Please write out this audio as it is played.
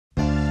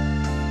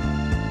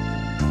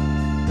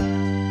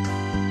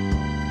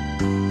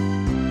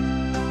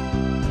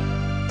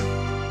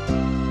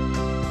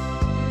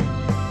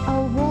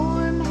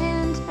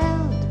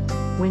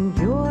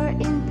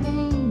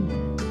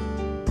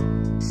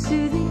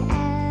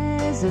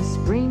as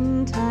a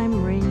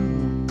springtime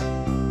rain,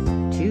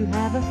 to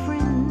have a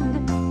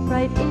friend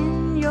right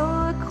in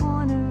your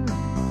corner.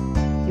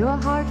 Your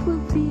heart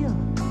will feel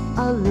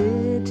a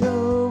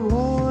little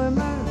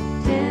warmer.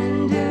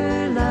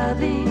 Tender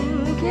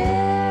loving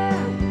care,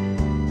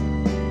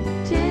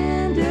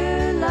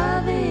 tender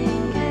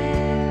loving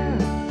care.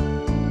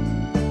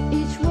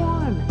 Each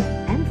warm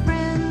and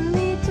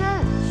friendly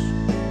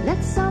touch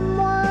lets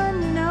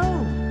someone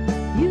know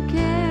you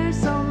care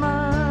so much.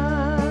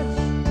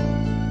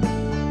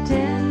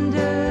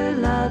 Tender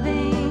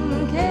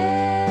loving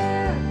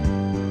care,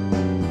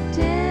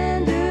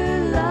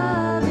 tender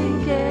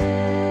loving care.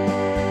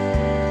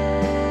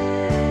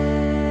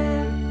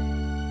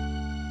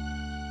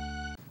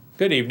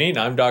 Good evening,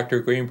 I'm Dr.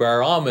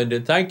 Greenbrier Almond,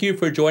 and thank you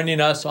for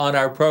joining us on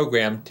our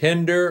program,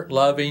 Tender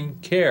Loving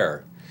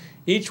Care.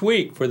 Each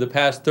week for the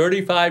past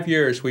 35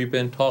 years, we've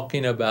been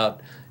talking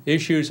about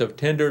issues of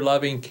tender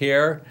loving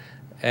care,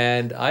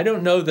 and I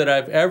don't know that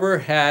I've ever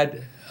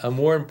had a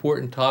more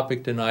important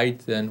topic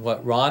tonight than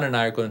what Ron and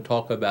I are going to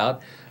talk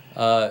about.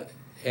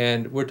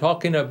 And we're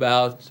talking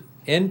about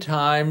end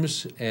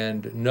times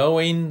and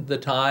knowing the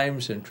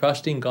times and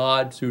trusting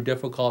God through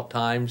difficult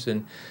times,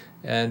 and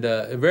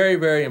a very,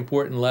 very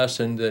important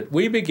lesson that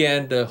we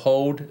began to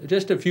hold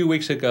just a few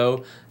weeks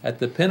ago at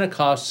the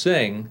Pentecost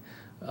Sing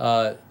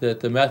that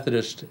the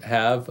Methodists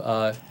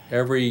have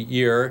every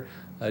year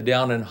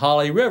down in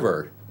Holly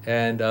River.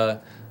 And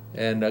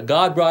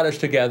God brought us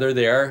together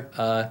there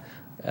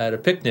at a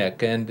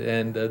picnic, and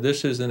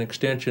this is an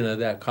extension of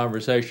that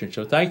conversation.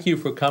 So thank you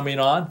for coming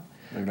on.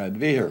 I'm glad to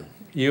be here.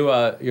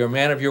 You're a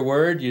man of your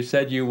word. You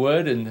said you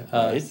would, and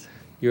Right.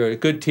 You're a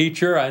good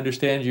teacher. I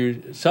understand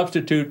you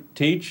substitute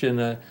teach in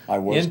the I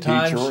was End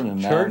Times teacher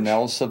and Church.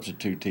 now a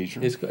substitute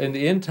teacher. In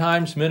the End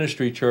Times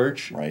Ministry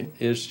Church. Right.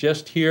 Is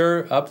just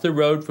here up the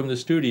road from the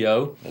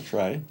studio, That's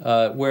right.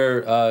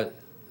 where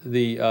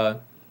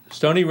the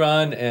Stony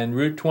Run and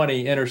Route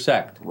 20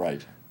 intersect.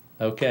 Right.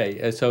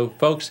 Okay, so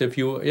folks, if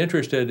you're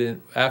interested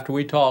in, after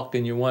we talk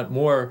and you want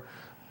more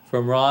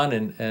from Ron,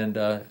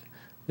 and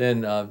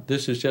then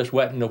this is just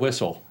wetting the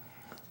whistle.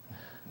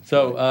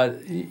 So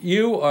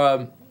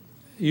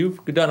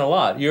you've done a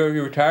lot. You're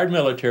retired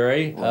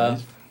military. Right.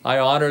 I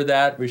honor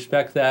that,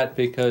 respect that,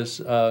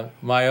 because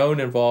my own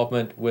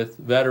involvement with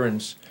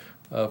veterans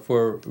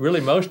for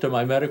really most of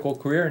my medical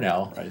career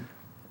now. Right.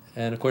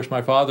 And, of course,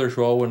 my father's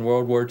role in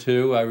World War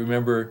II. I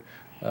remember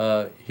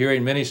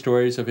hearing many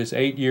stories of his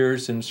 8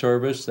 years in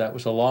service. That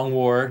was a long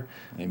war.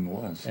 It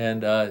was.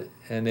 And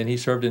then he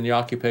served in the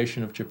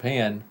occupation of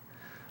Japan.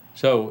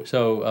 So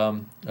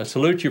I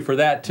salute you for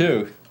that,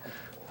 too.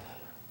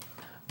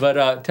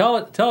 But tell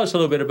us a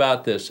little bit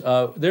about this.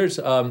 There's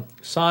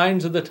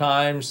signs of the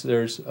times.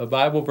 There's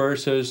Bible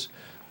verses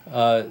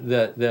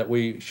that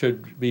we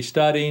should be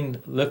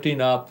studying, lifting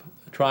up,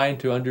 trying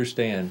to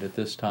understand at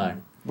this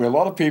time. Well, a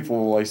lot of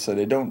people, like I say,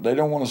 they don't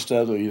want to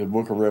study the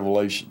Book of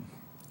Revelation,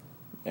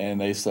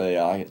 and they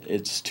say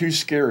it's too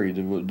scary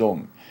to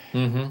do.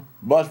 Mm-hmm.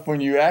 But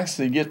when you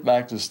actually get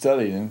back to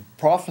studying,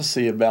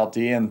 prophecy about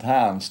the end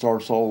time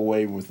starts all the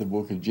way with the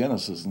book of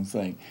Genesis and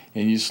things.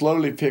 And you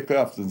slowly pick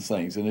up the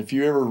things. And if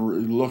you ever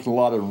look at a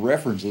lot of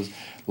references,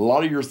 a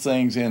lot of your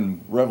things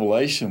in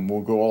Revelation will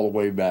go all the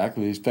way back.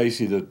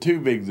 Especially the two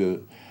big,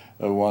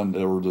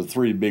 the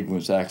three big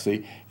ones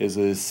actually, is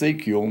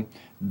Ezekiel,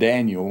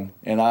 Daniel,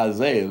 and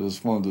Isaiah.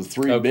 Is one of the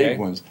three big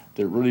ones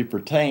that really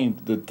pertain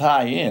to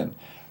tie in.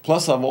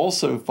 Plus, I've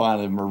also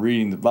found in my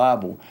reading the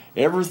Bible,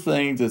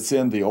 everything that's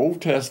in the Old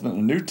Testament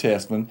and New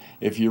Testament,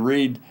 if you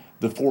read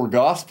the four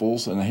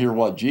Gospels and hear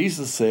what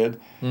Jesus said,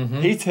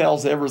 he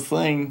tells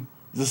everything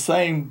the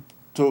same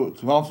to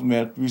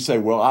complement. You say,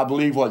 well, I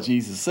believe what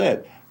Jesus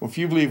said. Well, if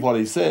you believe what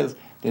he says,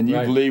 then you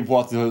believe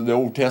what the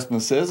Old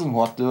Testament says and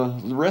what the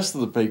rest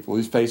of the people,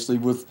 especially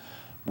with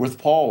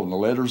Paul and the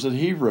letters that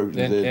he wrote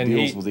that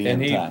deals with the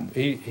end time.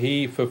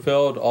 He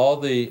fulfilled all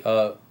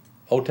the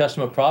Old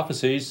Testament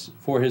prophecies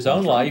for his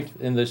own life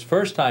in this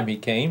first time he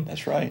came.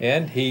 That's right.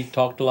 And he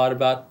talked a lot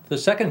about the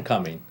second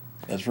coming.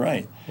 That's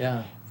right.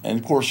 Yeah. And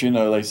of course,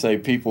 they say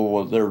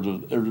people,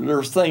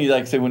 there's things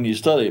like say when you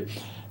study it,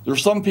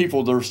 there's some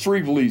people, there's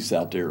three beliefs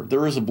out there.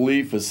 There is a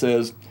belief that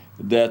says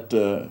that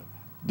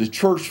the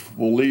church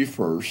will leave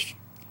first,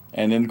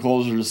 and then of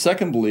course there's a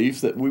second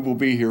belief that we will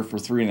be here for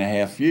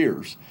 3.5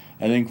 years.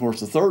 And then of course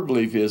the third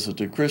belief is that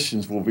the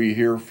Christians will be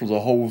here for the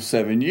whole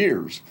 7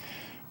 years.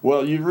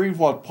 Well, you read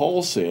what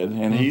Paul said,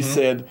 and he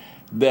said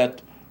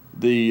that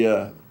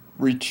the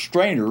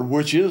restrainer,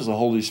 which is the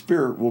Holy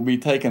Spirit, will be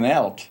taken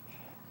out,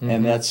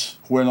 and that's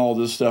when all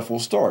this stuff will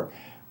start.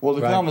 Well,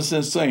 the common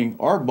sense thing,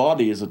 our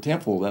body is a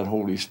temple of that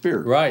Holy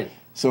Spirit. Right.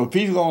 So if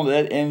people on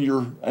that,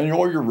 and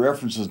all your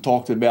references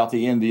talked about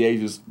the end of the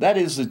ages, that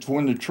is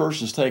when the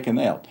church is taken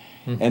out.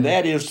 And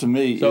that is, to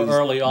me,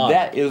 early on.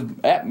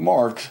 That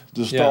marks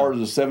the start of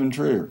the seventh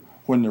year.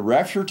 When the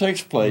rapture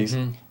takes place,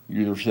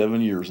 your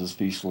 7 years is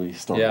peacefully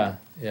started.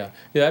 Yeah,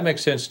 that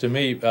makes sense to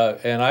me.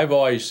 And I've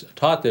always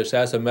taught this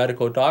as a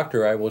medical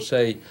doctor. I will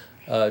say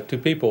to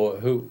people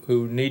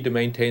who need to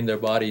maintain their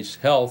body's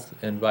health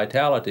and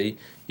vitality,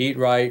 eat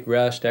right,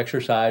 rest,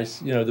 exercise,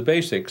 the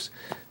basics.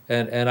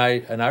 And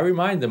I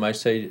remind them, I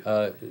say,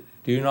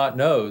 do you not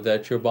know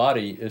that your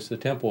body is the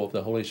temple of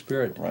the Holy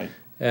Spirit? Right.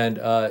 And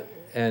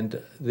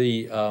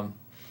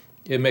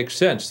it makes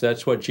sense.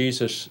 That's what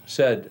Jesus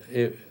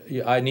said.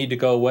 I need to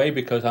go away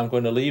because I'm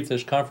going to leave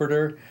this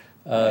comforter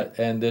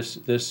and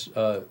this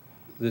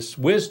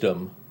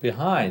wisdom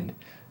behind.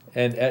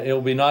 And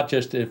it'll be not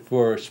just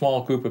for a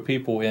small group of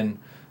people in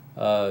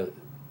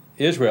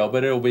Israel,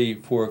 but it'll be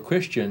for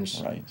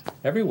Christians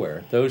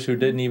everywhere. Those who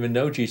didn't even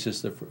know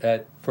Jesus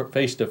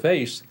face to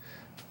face,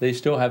 they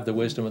still have the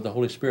wisdom of the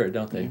Holy Spirit,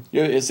 don't they?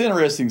 Yeah, it's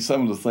interesting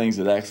some of the things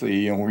that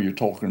actually, where you're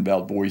talking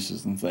about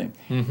voices and things.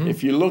 Mm-hmm.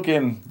 If you look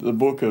in the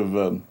book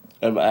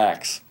of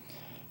Acts,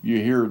 you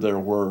hear there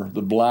where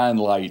the blind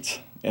lights,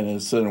 and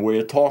it's in a way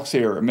it talks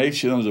here. It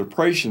makes you under the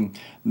impression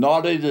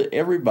not that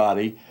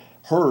everybody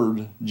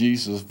heard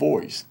Jesus'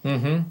 voice.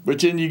 Mm-hmm. But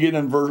then you get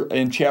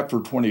in chapter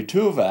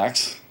 22 of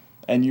Acts,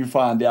 and you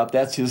find out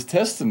that's his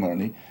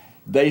testimony.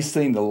 They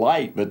seen the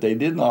light, but they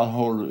did not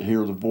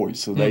hear the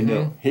voice. So they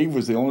know he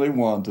was the only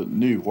one that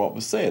knew what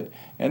was said.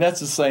 And that's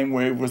the same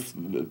way with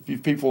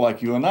people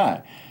like you and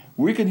I.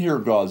 We can hear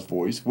God's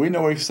voice. We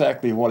know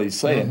exactly what he's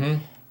saying.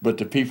 But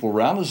the people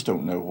around us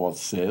don't know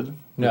what's said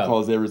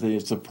because everything,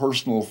 it's a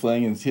personal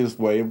thing and it's his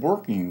way of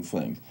working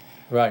things.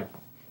 Right.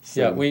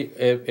 So, yeah,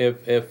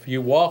 if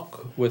you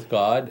walk with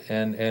God,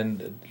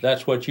 and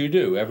that's what you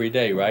do every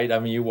day, right? I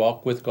mean, you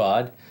walk with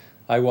God.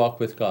 I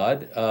walk with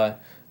God.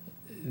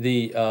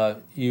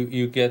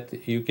 You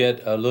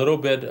get a little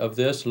bit of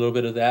this, a little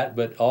bit of that,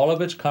 but all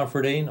of it's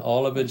comforting.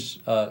 All of it's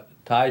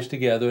ties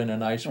together in a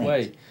nice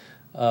way.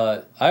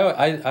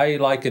 I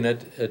liken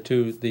it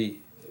to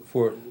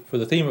for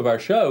the theme of our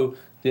show,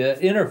 the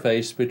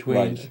interface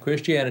between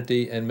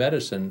Christianity and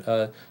medicine,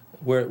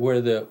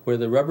 where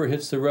the rubber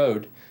hits the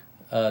road.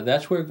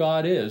 That's where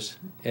God is,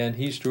 and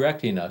he's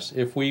directing us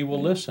if we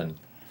will listen.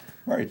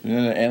 Right,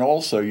 and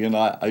also, you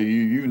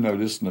know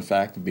this in the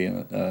fact of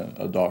being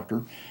a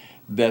doctor,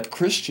 that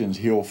Christians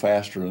heal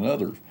faster than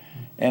others.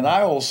 And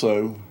I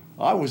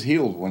was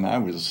healed when I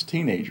was a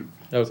teenager.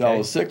 Okay. So I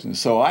was sick.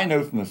 So I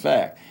know from the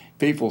fact,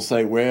 people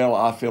say, well,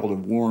 I felt a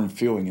warm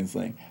feeling and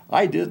thing.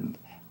 I didn't.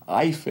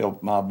 I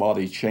felt my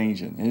body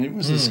changing, and it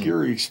was a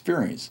scary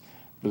experience.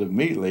 But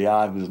immediately,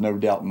 I was no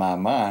doubt in my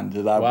mind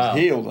that I was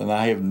healed, and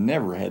I have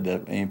never had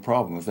any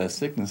problem with that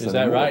sickness Is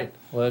anymore. that right?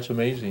 Well, that's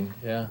amazing,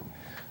 yeah.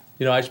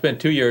 I spent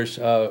 2 years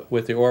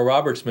with the Oral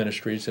Roberts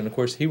Ministries, and of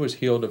course he was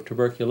healed of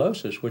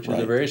tuberculosis, which is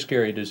a very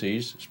scary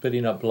disease,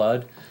 spitting up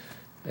blood,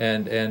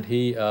 and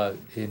he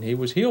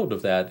was healed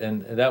of that,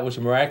 and that was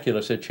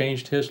miraculous. It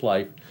changed his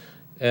life,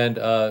 and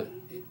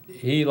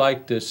he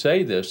liked to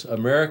say this: a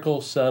miracle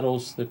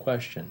settles the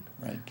question.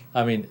 Right.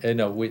 I mean,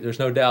 there's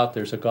no doubt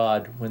there's a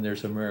God when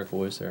there's a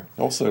miracle, is there?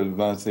 Also,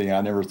 one thing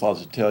I never thought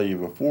to tell you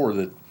before,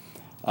 that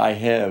I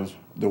have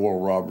the Oral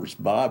Roberts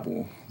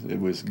Bible. It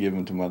was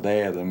given to my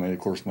dad. I mean, of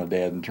course, my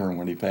dad, in turn,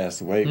 when he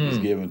passed away, it was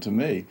given to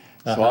me.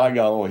 So I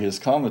got all his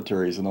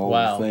commentaries and all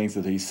the things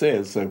that he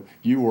said. So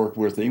you work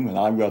with him, and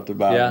I've got the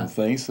Bible and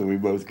things, so we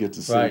both get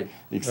to see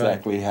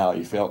exactly how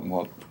he felt and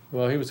what.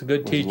 Well, he was a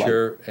good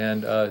teacher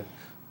and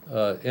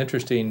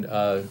interesting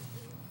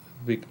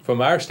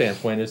from our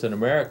standpoint as an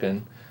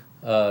American,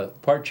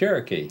 part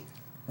Cherokee.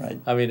 Right.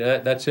 I mean,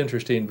 that's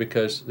interesting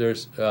because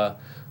there's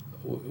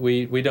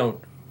we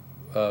don't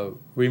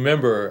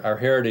remember our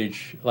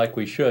heritage like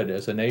we should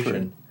as a nation.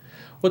 True.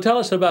 Well, tell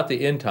us about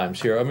the end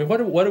times here. I mean,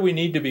 what do we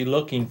need to be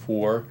looking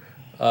for,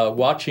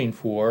 watching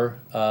for,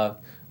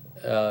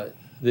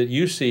 that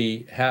you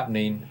see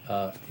happening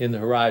in the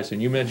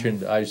horizon? You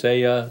mentioned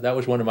Isaiah. That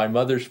was one of my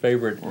mother's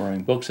favorite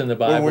books in the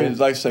Bible. Well,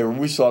 like I say, when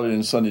we saw it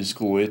in Sunday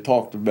school, it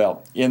talked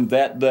about in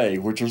that day,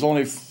 which there's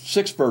only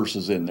 6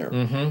 verses in there,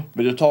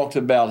 but it talked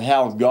about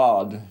how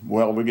God,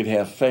 we could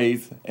have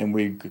faith and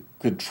we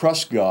could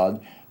trust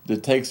God to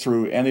take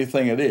through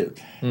anything it is.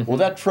 Well,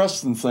 that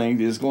trusting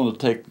thing is going to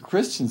take the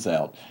Christians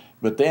out,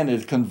 but then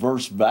it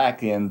converts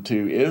back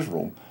into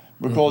Israel.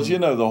 Because, the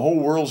whole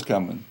world's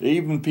coming.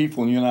 Even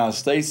people in the United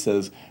States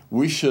says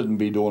we shouldn't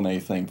be doing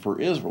anything for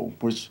Israel,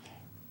 which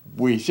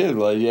we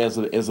should, as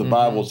the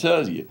Bible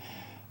tells you.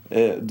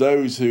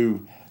 Those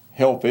who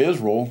help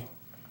Israel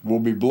will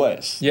be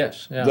blessed.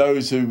 Yes. Yeah.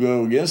 Those who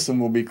go against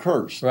them will be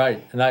cursed.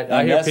 Right. And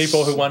I hear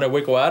people who want to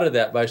wiggle out of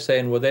that by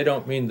saying, well, they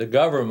don't mean the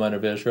government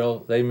of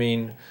Israel. They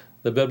mean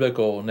the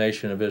biblical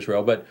nation of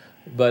Israel.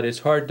 But it's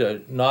hard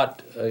to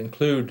not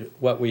include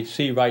what we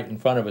see right in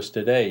front of us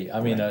today. I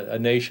mean, a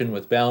nation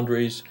with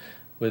boundaries,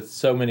 with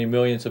so many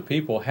millions of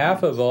people.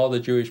 Half of all the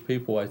Jewish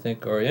people, I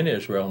think, are in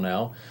Israel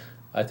now.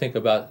 I think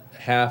about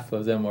half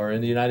of them are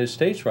in the United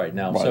States right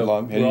now. Right.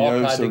 So we're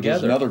all tied together.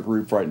 There's another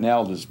group right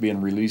now that's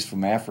being released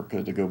from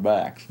Africa to go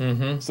back.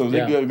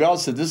 So God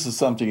said this is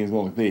something he's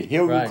going to be.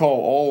 He'll call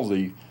all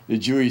the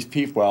Jewish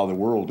people out of the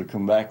world to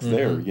come back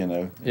there,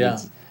 Yeah.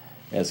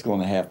 That's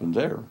going to happen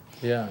there.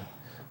 Yeah.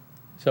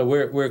 So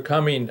we're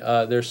coming.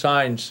 There's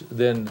signs.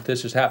 Then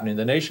this is happening.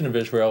 The nation of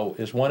Israel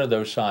is one of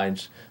those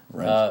signs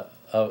Right.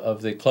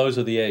 of the close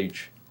of the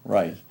age.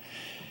 Right.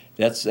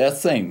 That's that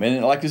thing.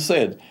 And like I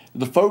said,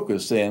 the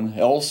focus then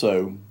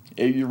also,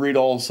 if you read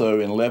also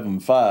in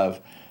 11:5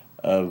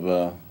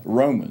 of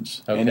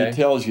Romans, and Okay. it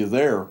tells you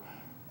there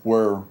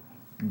where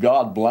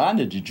God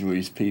blinded the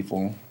Jewish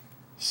people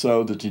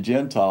so that the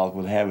Gentiles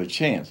would have a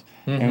chance,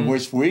 in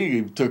which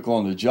we took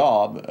on the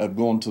job of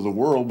going to the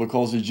world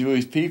because the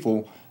Jewish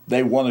people,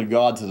 they wanted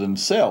God to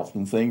themselves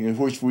and things, in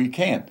which we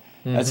can't.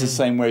 That's the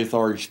same way with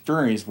our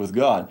experience with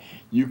God.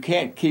 You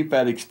can't keep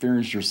that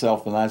experience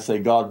yourself, and I say,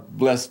 God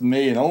bless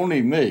me and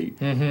only me,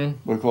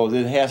 because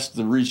it has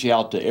to reach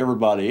out to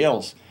everybody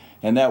else.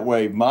 And that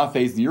way, my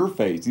faith and your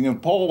faith. You know,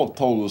 Paul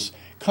told us,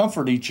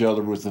 comfort each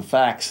other with the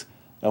facts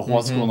of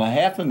what's going to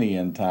happen in the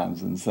end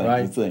times and things.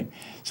 Right. And thing.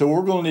 So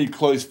we're going to need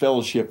close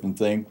fellowship and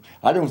things.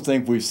 I don't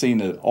think we've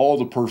seen all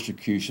the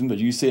persecution, but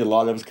you see a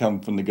lot of it's coming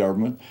from the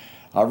government.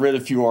 I've read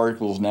a few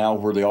articles now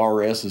where the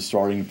IRS is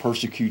starting to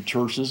persecute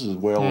churches as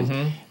well.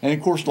 And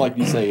of course, like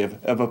you say, if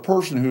a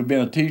person who had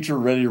been a teacher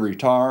ready to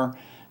retire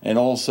and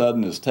all of a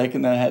sudden is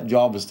taken that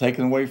job is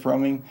taken away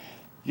from him,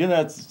 you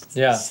know,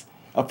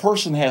 a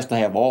person has to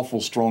have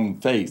awful strong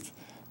faith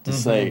to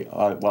say,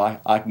 well,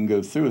 I can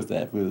go through with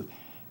that.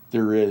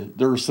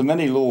 There are so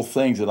many little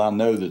things that I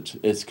know that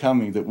it's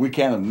coming that we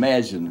can't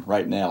imagine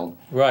right now.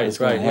 Right, it's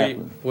going right.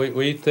 to happen.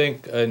 We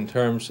think in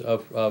terms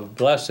of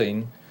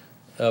blessing,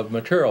 of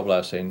material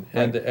blessing,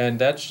 and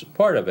that's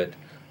part of it.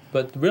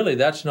 But really,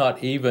 that's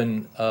not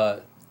even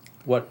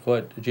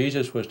what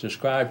Jesus was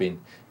describing.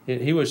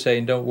 He was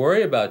saying, don't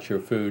worry about your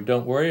food,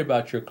 don't worry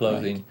about your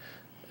clothing.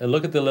 And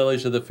look at the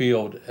lilies of the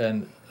field,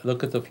 and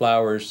look at the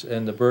flowers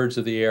and the birds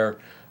of the air,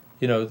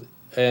 you know,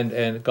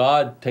 and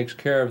God takes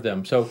care of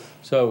them. So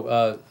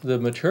the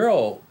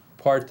material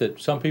part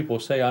that some people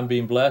say I'm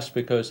being blessed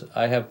because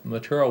I have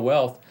material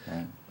wealth,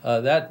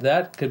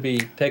 that could be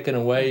taken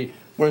away.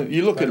 Well,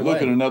 you look right at away.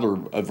 another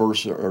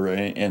verse or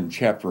in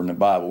chapter in the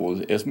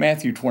Bible. It's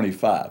Matthew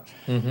 25.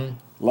 A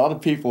lot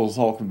of people are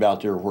talking about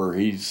there where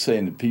he's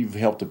saying that people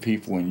help the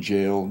people in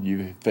jail,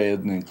 you fed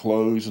and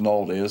clothes and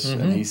all this,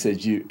 and he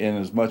said, "You, in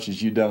as much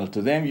as you done it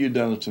to them, you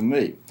done it to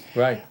me."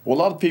 Right. Well, a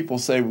lot of people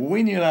say, "Well, we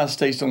in the United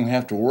States don't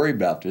have to worry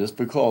about this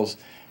because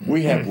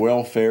we have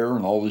welfare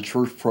and all the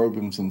church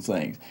programs and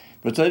things."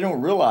 But they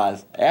don't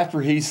realize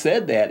after he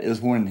said that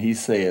is when he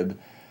said,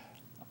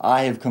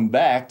 "I have come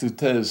back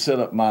to set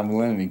up my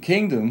millennium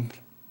kingdom,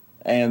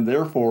 and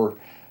therefore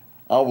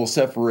I will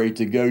separate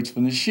the goats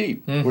from the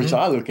sheep," which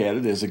I look at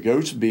it as the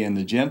goats being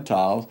the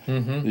Gentiles,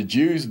 the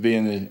Jews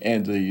being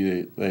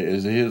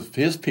as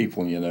his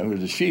people, you know,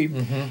 the sheep.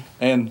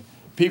 And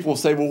people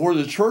say, "Well, where's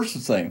the church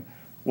thing?"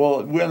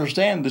 Well, we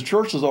understand the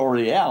church is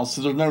already out,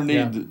 so there's no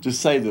need to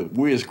say that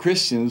we as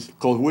Christians,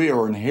 because we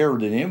are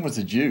inherited in with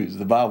the Jews.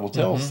 The Bible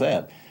tells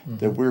that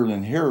we're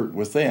inherited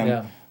with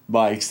them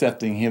by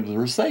accepting Him as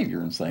their Savior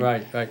and things.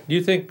 Right, right. Do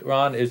you think,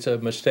 Ron, it's a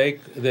mistake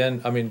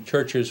then? I mean,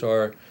 churches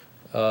are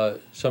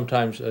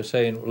sometimes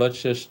saying,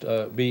 let's just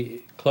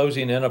be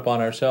closing in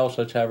upon ourselves.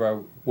 Let's have our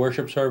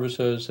worship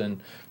services and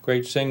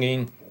great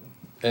singing,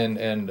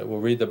 and we'll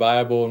read the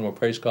Bible and we'll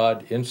praise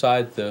God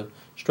inside the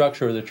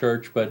structure of the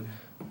church, but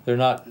they're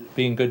not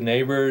being good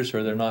neighbors,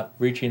 or they're not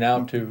reaching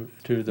out to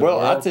the Well,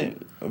 world. I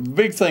think a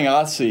big thing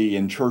I see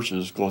in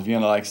churches, because, you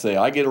know, like I say,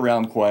 I get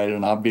around quite,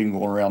 and I've been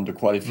going around to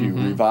quite a few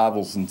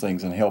revivals and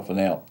things and helping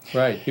out.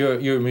 Right, you're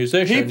a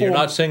musician. You're People-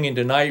 not singing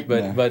tonight,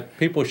 but Yeah. but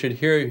people should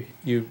hear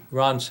you,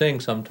 Ron,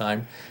 sing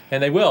sometime,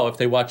 and they will if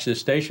they watch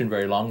this station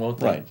very long, won't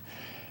they? Right.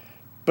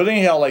 But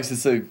anyhow, like I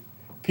say,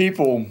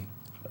 people,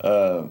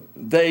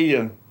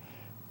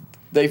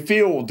 they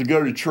feel to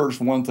go to church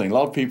one thing. A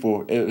lot of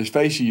people,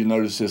 especially you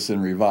notice this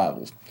in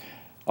revivals.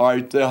 All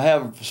right, they'll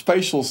have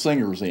special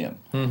singers in.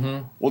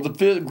 Well,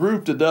 the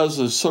group that does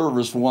the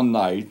service one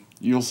night,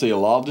 you'll see a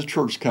lot of the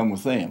church come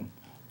with them.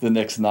 The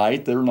next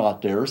night, they're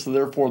not there, so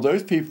therefore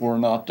those people are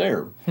not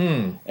there.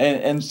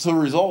 And so the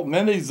result,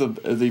 many of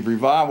the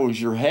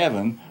revivals you're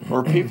having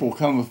are people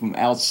coming from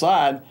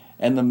outside,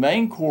 and the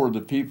main core of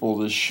the people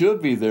that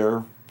should be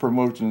there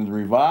promoting the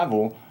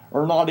revival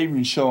are not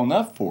even showing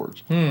up for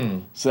it.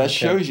 So that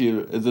shows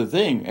you the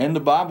thing. And the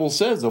Bible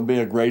says there'll be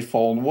a great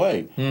falling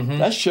away.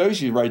 That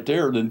shows you right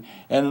there. And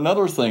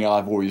another thing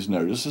I've always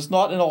noticed, it's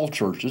not in all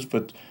churches,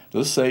 but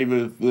let's say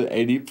with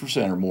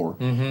 80% or more,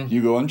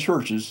 you go in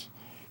churches,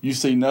 you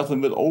see nothing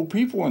but old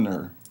people in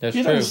there. That's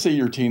you true. don't see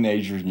your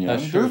teenagers and young.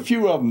 That's There are a true.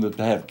 few of them that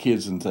have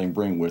kids and things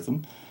bring with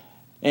them.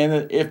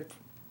 And if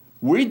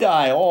we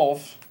die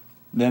off,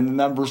 then the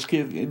numbers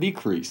can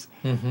decrease.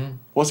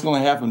 What's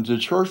going to happen to the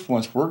church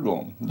once we're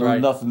gone? There's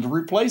Right. nothing to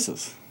replace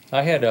us.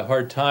 I had a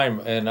hard time,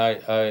 and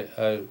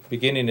I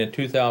beginning in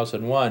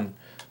 2001,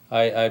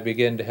 I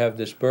began to have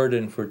this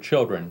burden for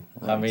children.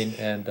 I mean,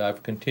 and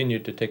I've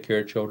continued to take care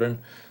of children.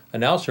 I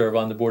now serve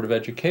on the Board of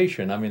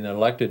Education. I mean, an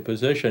elected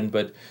position,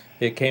 but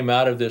it came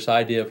out of this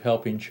idea of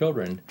helping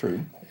children. True.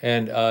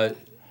 And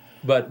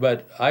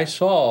but I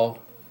saw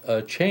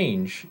a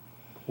change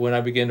when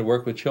I began to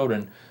work with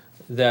children.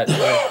 that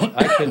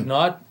I could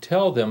not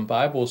tell them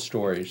Bible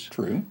stories.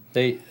 True.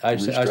 I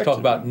was talking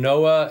about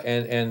Noah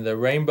and the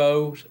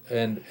rainbows,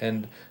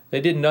 and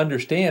they didn't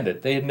understand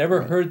it. They had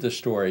never heard the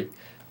story,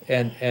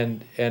 and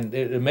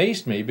it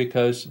amazed me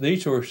because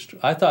these were,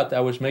 I thought I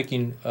was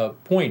making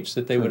points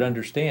that they would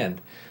understand.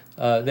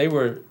 They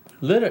were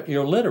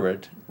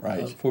illiterate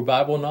for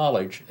Bible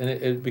knowledge,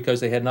 and because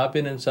they had not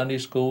been in Sunday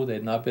school, they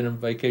had not been in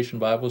vacation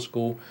Bible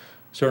school.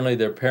 Certainly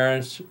their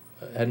parents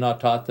had not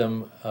taught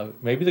them,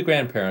 maybe the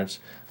grandparents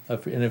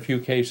in a few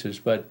cases,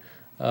 but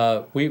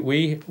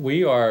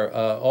we are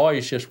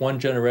always just one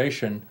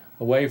generation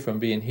away from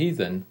being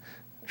heathen.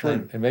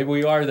 True. And maybe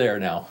we are there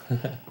now.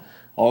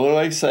 Although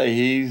they say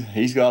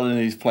he's got in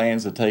these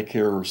plans to take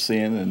care of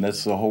sin, and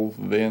that's the whole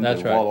event That's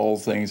of right. all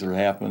things are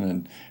happening,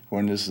 and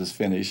when this is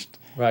finished,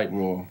 Right.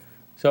 we'll...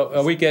 So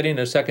are we getting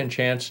a second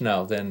chance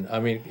now then? I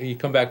mean, you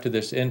come back to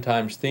this end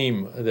times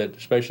theme that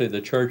especially the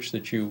church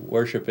that you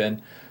worship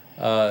in,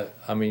 I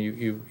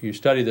mean, you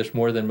study this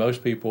more than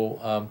most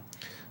people.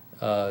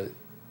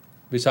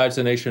 Besides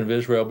the nation of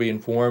Israel being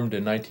formed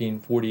in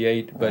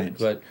 1948,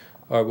 but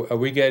are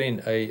we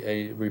getting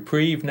a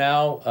reprieve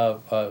now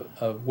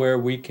of where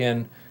we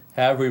can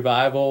have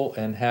revival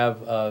and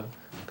have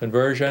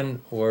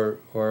conversion, or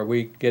are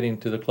we getting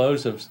to the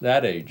close of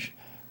that age?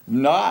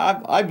 No,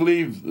 I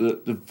believe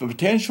the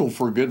potential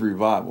for good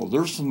revival.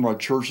 There's some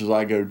churches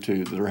I go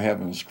to that are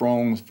having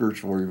strong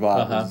spiritual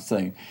revival and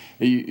thing.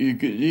 You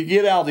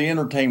get out of the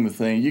entertainment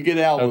thing. You get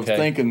out of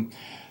thinking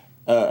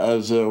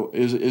as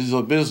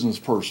a business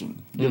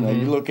person. You know,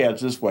 you look at it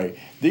this way.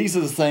 These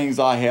are the things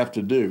I have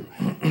to do.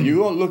 You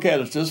don't look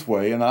at it this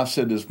way, and I've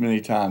said this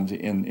many times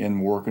in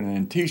working and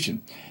in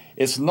teaching.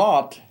 It's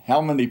not how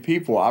many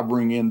people I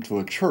bring into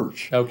a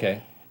church.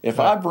 Okay. If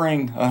I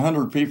bring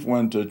 100 people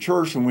into a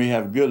church and we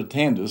have good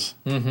attendance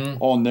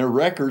on their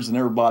records and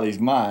everybody's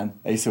mind,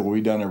 they say, well,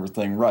 we've done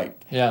everything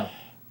right. Yeah.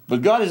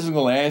 But God isn't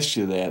going to ask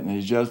you that in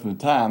His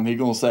judgment time. He's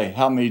going to say,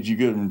 how many did you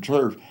get in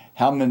church?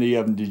 How many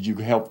of them did you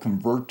help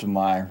convert to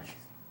my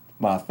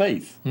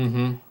faith?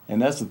 And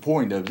that's the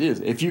point of it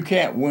is, if you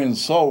can't win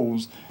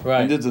souls,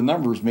 then the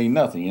numbers mean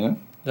nothing, you know?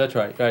 That's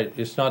right.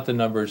 It's not the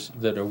numbers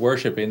that are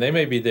worshiping. They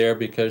may be there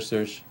because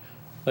there's,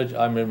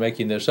 I'm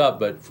making this up,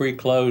 but free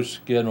clothes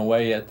given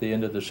away at the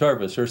end of the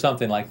service or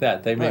something like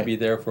that. They may be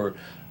there for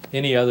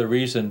any other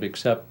reason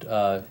except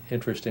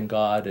interest in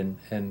God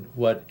and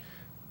what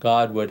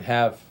God would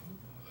have.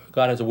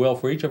 God has a will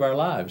for each of our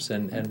lives,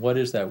 and what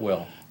is that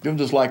will?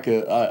 Just like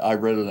I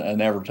read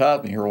an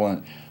advertisement here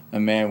when a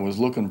man was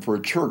looking for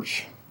a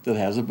church that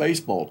has a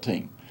baseball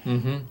team.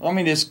 I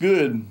mean, it's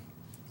good.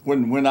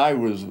 When I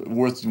was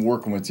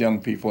working with young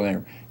people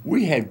there,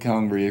 we had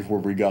congregations where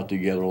we got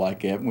together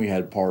like that, and we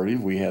had parties,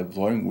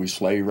 we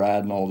sleigh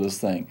ride and all this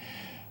thing.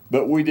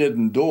 But we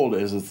didn't do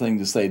it as a thing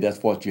to say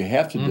that's what you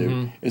have to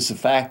do. It's the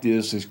fact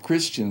is, as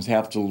Christians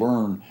have to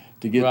learn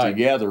to get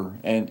together.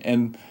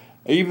 And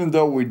even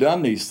though we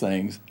done these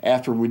things,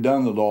 after we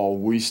done it all,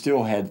 we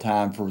still had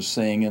time for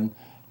singing,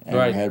 and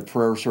we had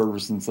prayer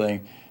service and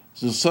things.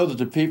 So that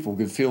the people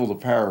could feel the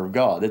power of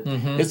God.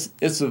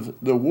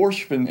 The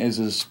worshiping is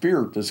a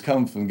spirit that's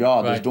come from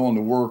God that's doing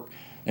the work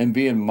and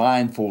being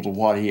mindful of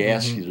what He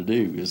asks you to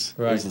do is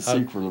the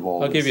secret of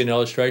all I'll this. give you an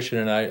illustration,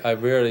 and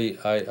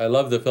I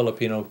love the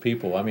Filipino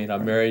people. I mean,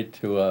 I'm married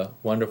to a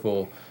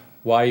wonderful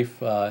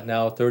wife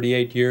now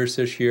 38 years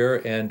this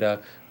year, and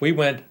we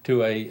went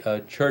to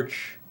a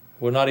church,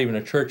 well, not even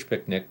a church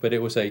picnic, but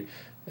it was a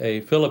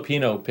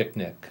Filipino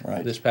picnic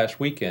this past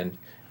weekend.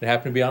 It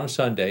happened to be on a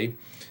Sunday.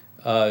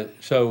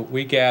 So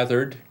we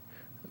gathered,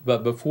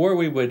 but before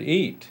we would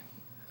eat,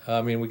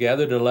 we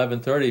gathered at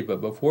 11:30,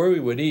 but before we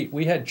would eat,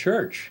 we had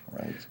church.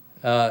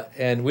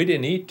 And we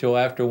didn't eat till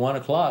after 1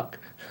 o'clock.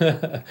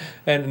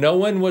 And no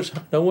one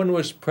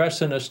was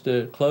pressing us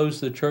to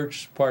close the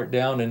church part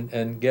down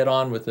and get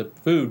on with the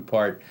food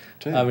part.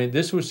 I mean,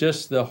 this was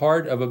just the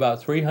heart of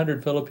about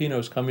 300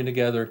 Filipinos coming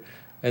together,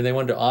 and they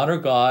wanted to honor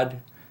God,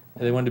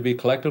 and they wanted to be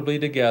collectively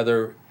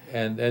together,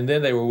 and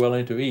then they were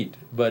willing to eat.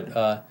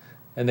 But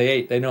and they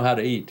ate. They know how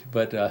to eat.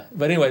 But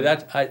anyway,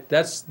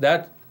 that's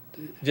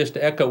just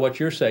to echo what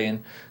you're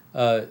saying.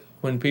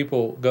 When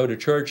people go to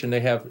church and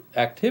they have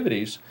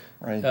activities,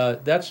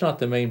 that's not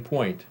the main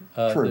point.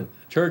 The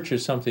church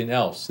is something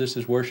else. This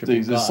is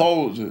worshiping the God.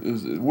 Soul,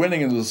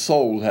 winning of the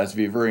soul has to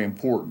be very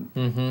important.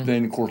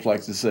 Then, of course,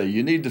 like to say,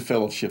 you need to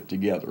fellowship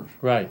together.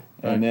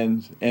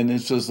 And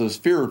it's just the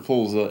Spirit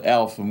pulls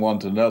out from one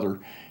to another,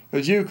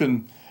 because you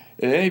can.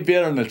 Any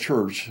better in the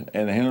church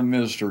and a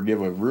minister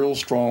give a real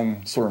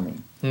strong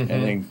sermon and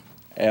then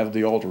have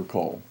the altar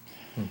call.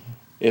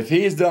 If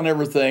he has done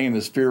everything in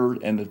the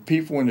Spirit and the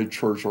people in the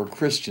church are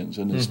Christians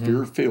and the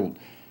Spirit filled,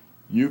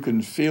 you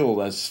can feel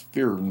that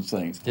Spirit and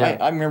things.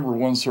 I remember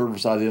one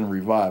service I did in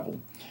revival,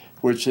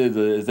 which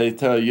they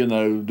tell you,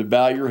 to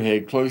bow your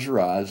head, close your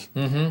eyes,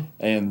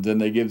 and then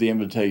they give the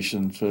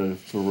invitation for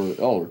the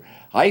altar.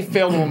 I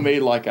felt on me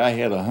like I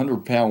had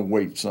 100-pound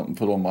weight something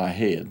put on my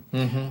head,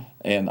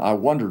 and I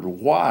wondered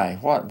why.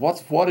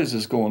 What is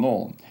this going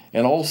on?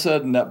 And all of a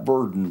sudden, that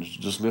burden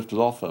just lifted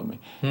off of me.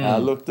 And I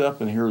looked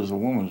up, and here was a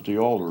woman at the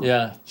altar.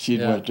 Yeah. She'd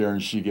Yeah. went there,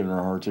 and she'd given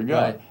her heart to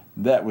God. Right.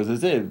 That was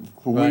it.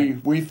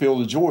 Right. We feel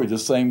the joy, the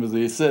same as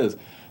it says.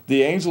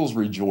 The angels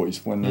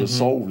rejoice when their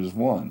soul is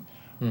won.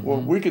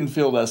 Well, we can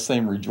feel that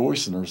same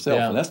rejoicing ourselves,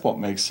 Yeah. and that's what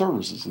makes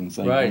services and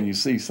things Right. when you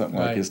see something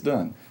like Right. it's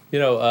done. You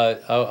know,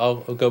 I'll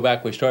go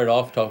back. We started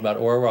off talking about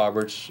Oral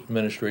Roberts'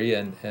 ministry,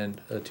 and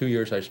 2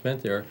 years I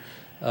spent there.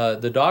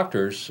 The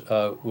doctors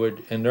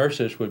and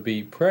nurses would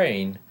be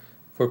praying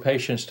for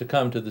patients to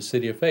come to the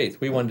City of Faith.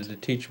 We wanted to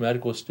teach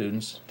medical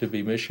students to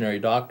be missionary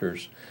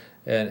doctors,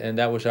 and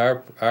that was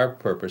our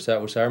purpose.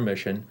 That was our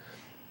mission.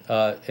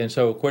 And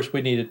so, of course,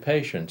 we needed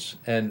patients.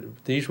 And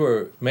these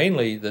were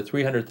mainly the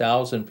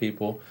 300,000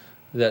 people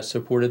that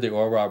supported the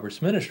Oral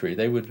Roberts ministry.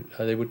 They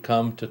would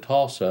come to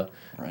Tulsa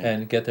Right.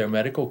 and get their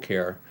medical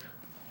care.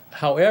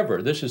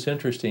 However, this is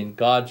interesting,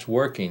 God's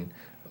working.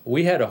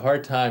 We had a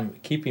hard time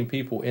keeping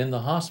people in the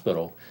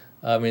hospital.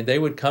 I mean, they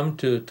would come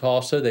to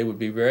Tulsa, they would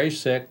be very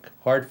sick,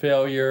 heart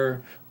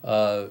failure,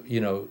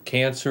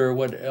 cancer,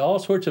 all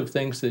sorts of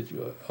things that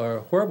are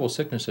horrible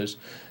sicknesses.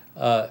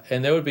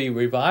 And there would be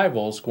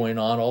revivals going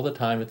on all the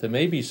time at the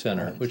Mabee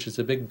Center, Right. which is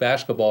a big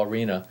basketball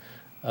arena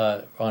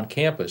on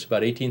campus,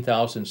 about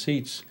 18,000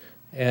 seats.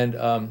 And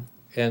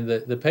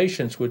the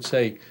patients would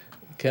say,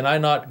 can I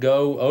not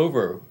go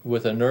over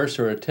with a nurse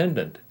or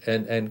attendant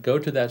and go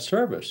to that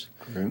service?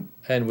 True.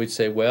 And we'd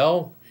say,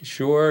 well,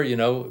 sure,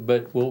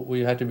 but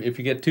we have to. If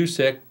you get too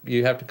sick,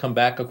 you have to come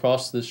back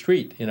across the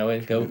street,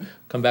 and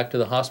come back to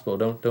the hospital.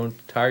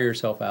 Don't tire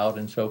yourself out.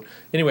 And so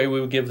anyway, we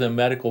would give them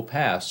medical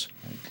pass.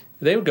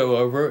 They would go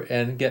over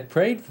and get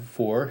prayed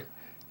for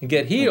and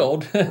get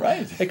healed.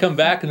 Right. They come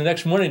back, and the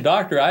next morning,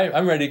 doctor,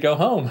 I'm ready to go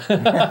home.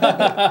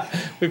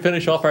 We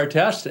finish off our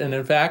test, and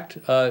in fact,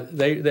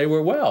 they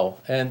were well,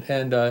 and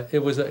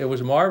it was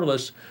a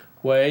marvelous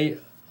way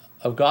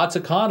of God's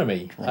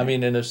economy. Right. I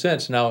mean, in a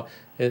sense. Now,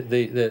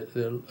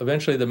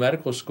 eventually the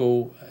medical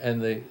school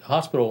and the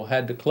hospital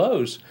had to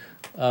close,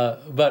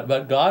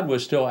 but God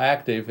was still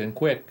active and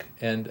quick,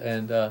 and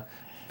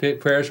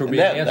prayers were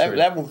being answered.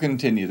 That will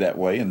continue that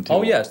way until.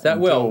 Oh, yes, that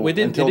will.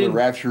 Until the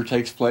rapture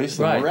takes place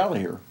and Right. we're out of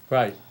here.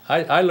 Right.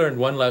 I learned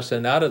one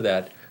lesson out of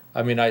that.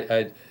 I mean,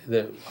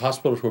 the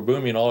hospitals were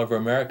booming all over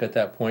America at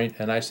that point,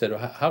 and I said,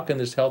 how can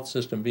this health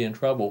system be in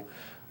trouble?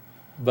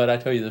 But I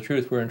tell you the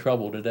truth, we're in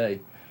trouble today,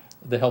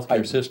 the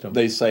healthcare system.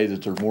 They say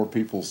that there are more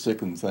people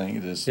sick and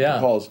things. It's Yeah.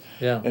 because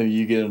Yeah.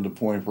 you get to the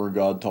point where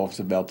God talks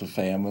about the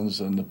famines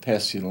and the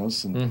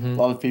pestilence, and Mm-hmm. a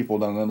lot of people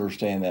don't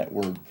understand that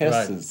word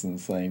pestilence and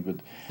thing. But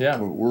Yeah.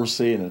 we're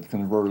seeing it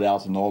converted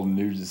out in all the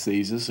new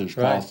diseases. There's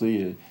Right.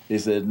 constantly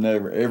is that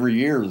every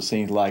year it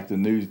seems like the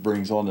news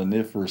brings on the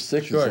need for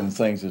sickness Sure. and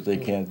things that they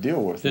can't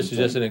deal with. This is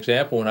just an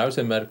example. When I was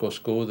in medical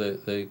school,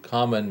 the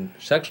common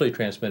sexually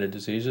transmitted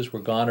diseases were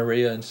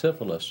gonorrhea and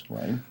syphilis.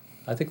 right,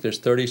 I think there's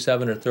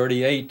 37 or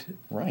 38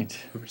 right.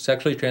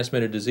 sexually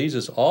transmitted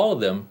diseases, all of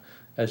them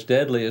as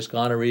deadly as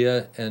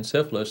gonorrhea and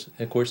syphilis,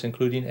 of course,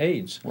 including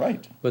AIDS.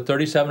 Right. But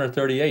 37 or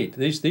 38,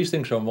 these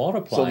things are So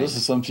multiplying. this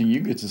is something you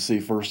get to see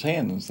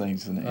firsthand and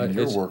things in your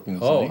It's- work and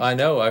Oh, things. I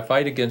know. I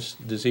fight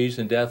against disease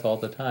and death all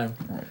the time.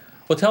 Right.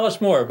 Well, tell us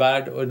more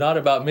about, not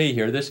about me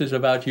here. This is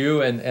about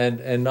you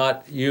and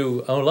not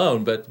you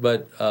alone, but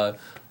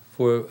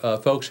for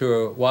folks who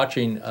are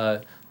watching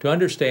to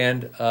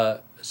understand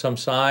some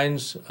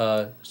signs,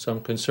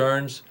 some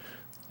concerns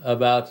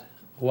about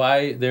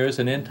why there is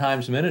an end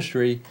times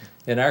ministry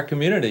in our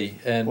community.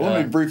 And Well,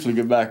 let me briefly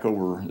go back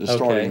over the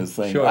starting of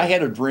the thing. sure. I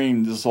had a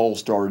dream. This all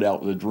started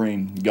out with a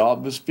dream.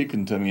 God was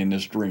speaking to me in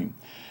this dream.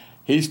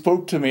 He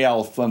spoke to me out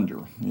of thunder.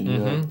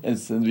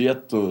 And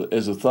yet,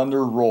 as the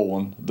thunder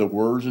rolling, the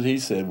words that he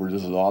said were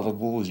just as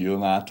audible as you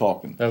and I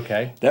talking.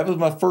 Okay. That was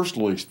my first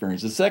little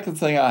experience. The second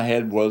thing I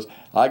had was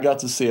I got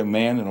to see a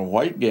man in a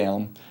white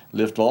gown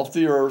lift off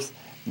the earth,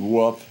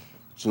 go up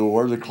to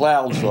where the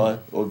clouds are,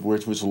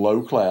 which was a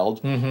low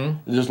cloud.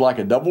 Mm-hmm. Just like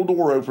a double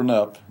door opened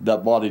up,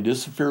 that body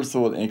disappeared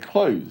through it and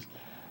closed.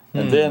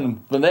 And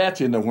then from that,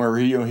 where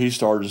he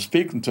started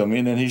speaking to me,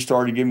 and then he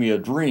started giving me a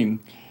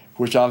dream,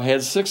 which I've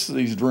had 6 of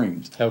these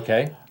dreams.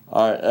 Okay.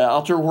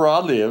 Out there where I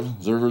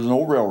live, there's an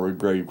old railroad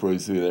grade going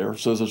through there.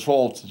 So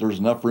there's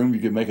enough room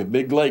you can make a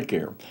big lake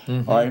there.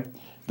 Mm-hmm. All right.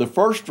 The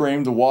first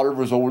dream, the water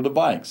was over the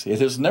banks. It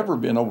has never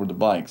been over the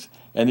banks.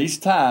 And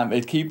each time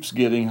it keeps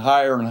getting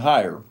higher and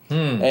higher.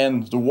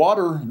 And the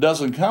water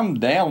doesn't come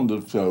down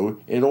the flow.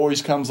 It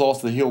always comes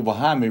off the hill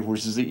behind me,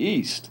 which is the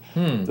east.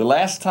 The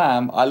last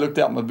time I looked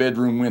out my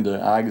bedroom window,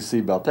 I could see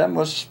about that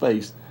much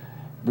space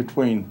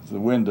between the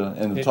window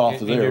and the top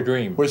of in there. your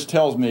dream. Which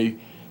tells me,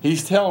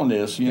 he's telling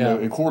this,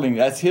 according,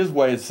 that's his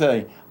way of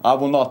saying, I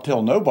will not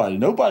tell nobody.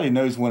 Nobody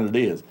knows when it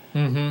is.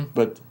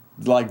 But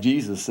like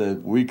Jesus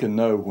said, we can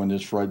know when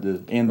it's right,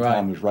 the end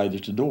time is right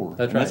at the door.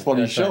 That's and that's right. what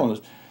he's That's right. showing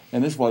us.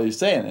 And that's what he's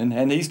saying.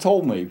 And he's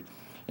told me,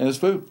 and he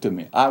spoke to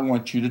me, I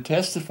want you to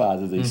testify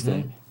to these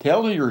things.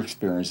 Tell your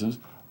experiences.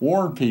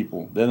 Warn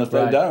people. Then if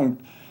they Right. don't,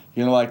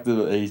 like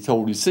he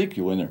told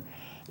Ezekiel in there,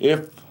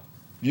 if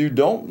you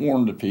don't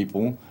warn the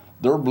people,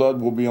 their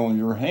blood will be on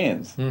your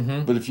hands.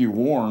 But if you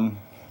warn,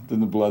 then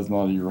the blood's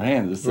not in your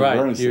hands. It's the Right.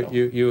 burning cell.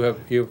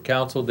 You've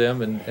counseled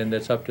them, and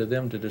it's up to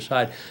them to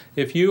decide.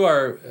 If you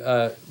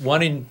are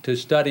wanting to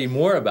study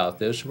more about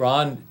this,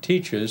 Ron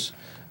teaches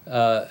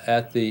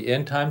at the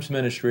End Times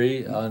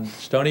Ministry on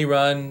Stony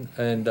Run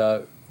and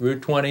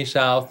Route 20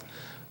 South,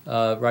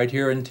 right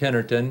here in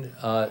Tennerton,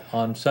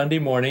 on Sunday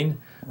morning.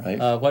 Right.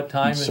 What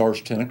time? It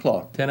starts 10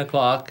 o'clock. 10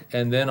 o'clock,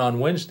 and then on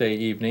Wednesday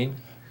evening.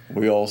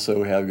 We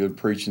also have good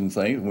preaching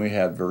things. We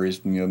have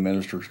various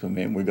ministers come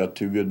in. We got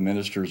 2 good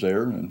ministers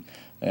there,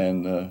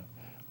 and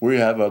we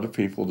have other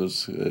people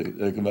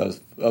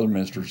other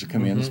ministers that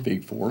come in and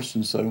speak for us.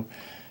 And so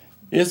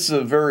it's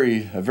a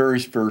very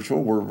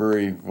spiritual. We're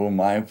very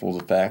mindful of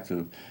the fact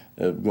of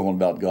going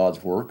about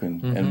God's work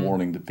and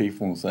warning the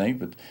people and things.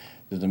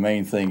 But the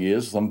main thing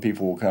is some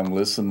people will come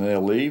listen and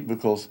they'll leave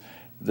because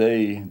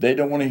they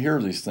don't want to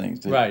hear these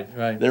things. Right.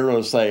 They're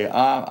going to say,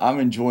 I'm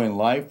enjoying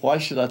life. Why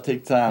should I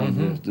take time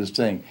to do this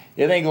thing?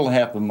 It ain't going to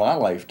happen in my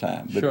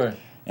lifetime. But, Sure.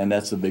 And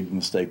that's a big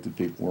mistake that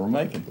people are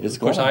making. It's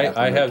Of course, going to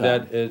happen I in have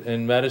time. that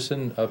in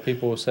medicine.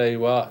 People will say,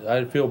 well,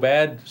 I feel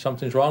bad,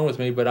 something's wrong with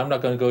me, but I'm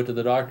not going to go to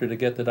the doctor to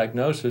get the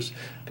diagnosis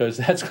because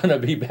that's going to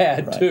be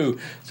bad Right. too.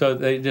 So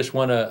they just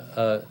want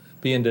to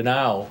be in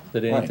denial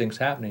that anything's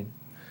happening.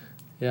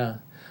 Yeah.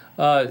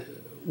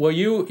 Well,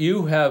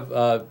 you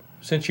have,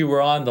 since you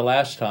were on the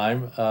last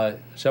time,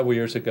 several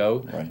years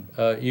ago,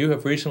 you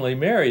have recently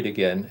married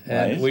again.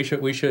 And Right.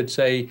 we should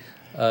say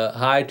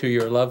hi to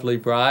your lovely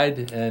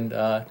bride.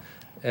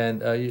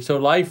 So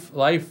life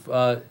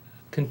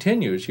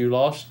continues. You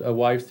lost a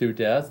wife through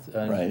death,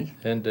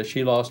 and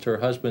she lost her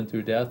husband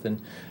through death,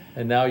 and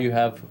now you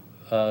have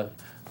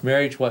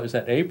marriage. What is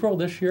that? April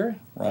this year?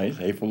 Right,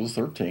 April the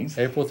 13th.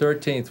 April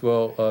 13th.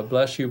 Well,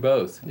 bless you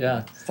both.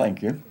 Yeah.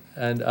 Thank you.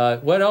 And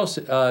what else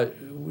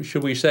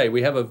should we say?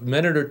 We have a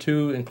minute or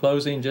two in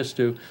closing just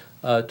to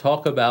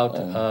talk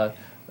about.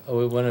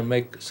 We want to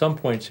make some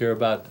points here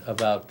about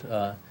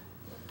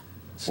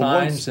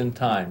signs and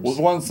times.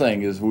 Well, one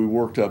thing is we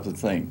worked up the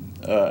thing.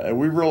 And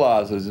we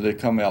realized as it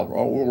come out,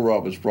 Will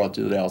Roberts brought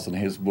it out in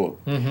his book.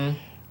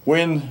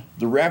 When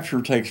the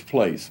rapture takes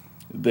place,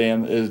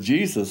 then as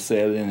Jesus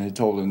said, and he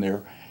told in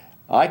there,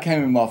 I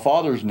came in my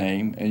Father's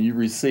name, and you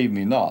receive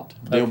me not.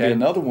 There'll be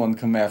another one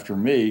come after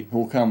me who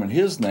will come in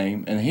his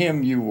name, and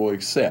him you will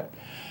accept.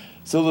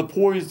 So the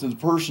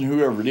person,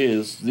 whoever it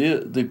is,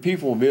 the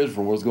people of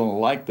Israel was going to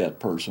like that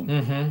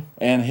person.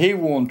 And he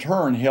will in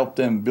turn help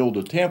them build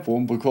a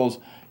temple because,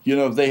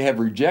 they have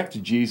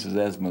rejected Jesus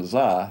as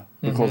Messiah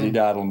because he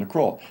died on the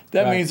cross.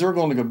 That means they're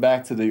going to go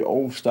back to the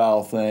old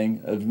style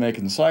thing of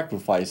making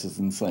sacrifices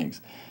and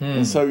things.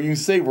 And so you can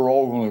see we're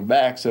all going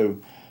back. So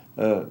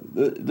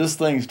this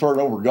thing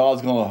started over.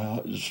 God's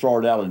going to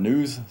start out a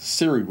new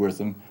series with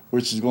him,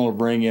 which is going to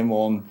bring him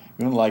on.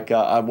 Like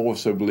I've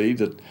also believed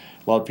that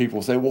a lot of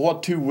people say, well,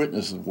 what 2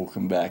 witnesses will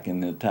come back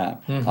in that time?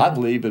 I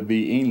believe it'd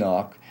be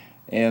Enoch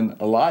and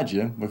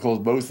Elijah because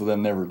both of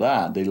them never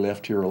died. They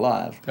left here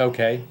alive.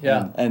 Okay,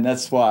 yeah. And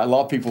that's why a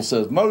lot of people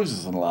says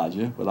Moses and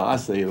Elijah, but I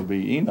say it'll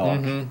be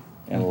Enoch and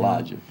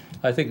Elijah.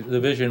 I think the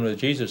vision that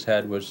Jesus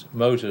had was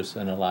Moses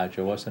and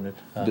Elijah, wasn't it?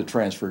 The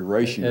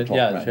transfiguration you're talking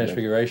about. The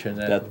transfiguration.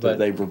 That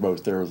they were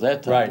both there at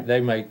that time.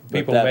 Right.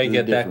 People may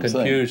get that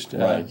confused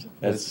with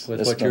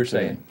what you're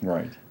saying.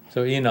 Right.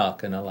 So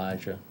Enoch and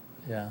Elijah,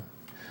 yeah.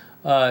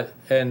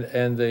 And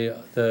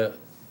the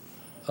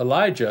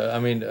Elijah, I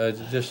mean,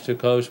 just to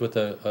close with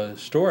a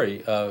story,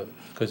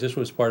 because this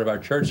was part of our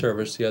church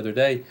service the other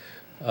day,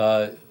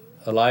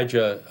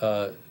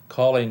 Elijah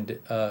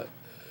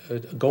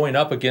going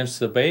up against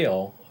the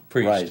Baal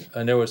priest,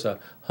 and there was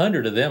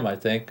 100 of them, I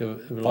think,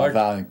 large,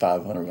 500.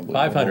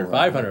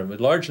 500,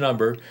 a large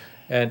number,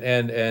 and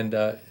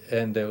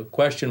the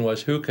question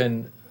was who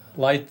can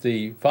light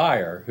the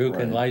fire, who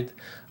can light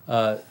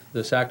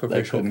the sacrificial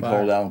fire. They couldn't fire.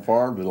 call down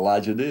fire, but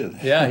Elijah did.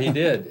 Yeah, he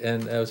did,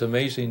 and it was an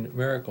amazing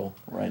miracle.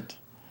 Right.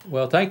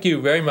 Well, thank you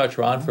very much,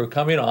 Ron, for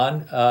coming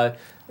on,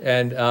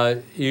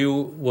 and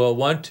you will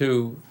want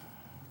to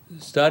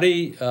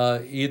study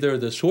either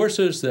the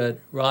sources that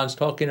Ron's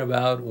talking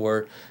about,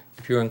 or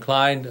if you're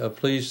inclined,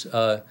 please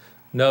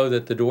know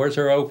that the doors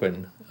are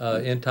open.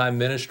 End Time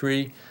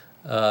Ministry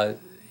in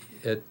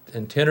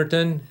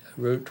Tennerton,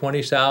 Route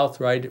 20 South,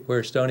 right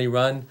where Stony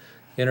Run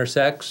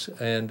intersects,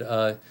 and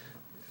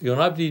you'll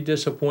not be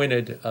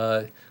disappointed.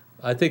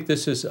 I think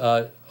this is,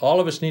 all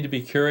of us need to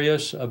be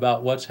curious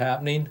about what's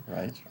happening.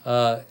 Right.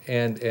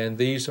 And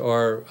these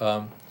are,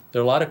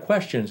 there are a lot of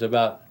questions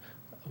about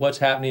what's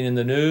happening in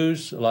the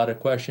news, a lot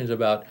of questions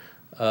about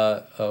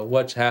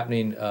what's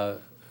happening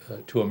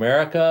to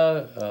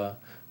America,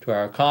 to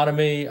our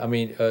economy. I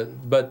mean,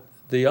 but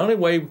the only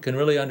way we can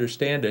really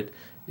understand it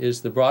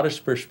is the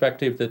broadest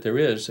perspective that there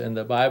is, and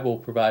the Bible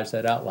provides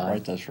that outline.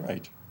 Right, that's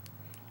right.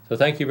 So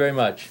thank you very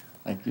much.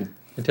 Thank you.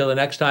 Until the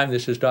next time,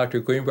 this is Dr.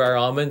 Greenbrier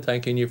Allman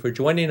thanking you for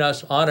joining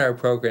us on our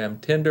program,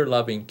 Tender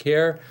Loving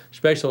Care.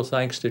 Special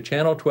thanks to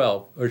Channel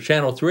 12, or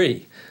Channel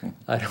 3.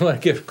 I don't want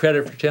to give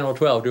credit for Channel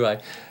 12, do I?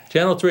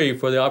 Channel 3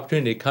 for the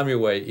opportunity to come your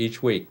way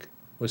each week.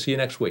 We'll see you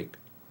next week.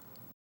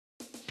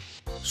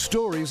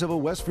 Stories of a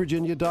West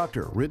Virginia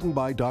Doctor, written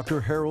by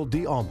Dr. Harold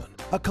D. Allman.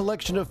 A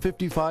collection of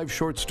 55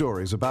 short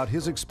stories about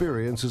his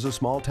experience as a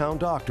small-town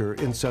doctor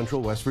in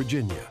central West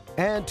Virginia.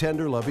 And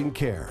Tender Loving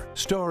Care,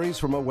 Stories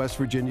from a West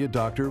Virginia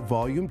Doctor,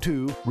 Volume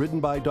 2,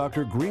 written by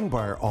Dr.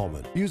 Greenbrier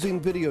Allman,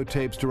 using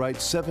videotapes to write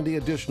 70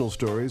 additional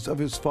stories of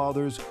his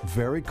father's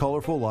very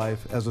colorful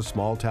life as a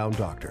small-town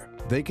doctor.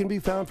 They can be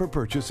found for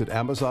purchase at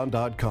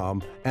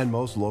Amazon.com and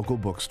most local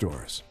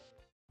bookstores.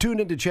 Tune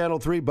into Channel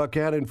 3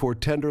 Buckhannon for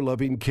Tender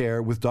Loving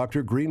Care with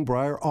Dr.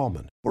 Greenbrier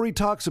Allman, where he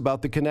talks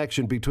about the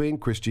connection between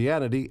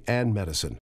Christianity and medicine.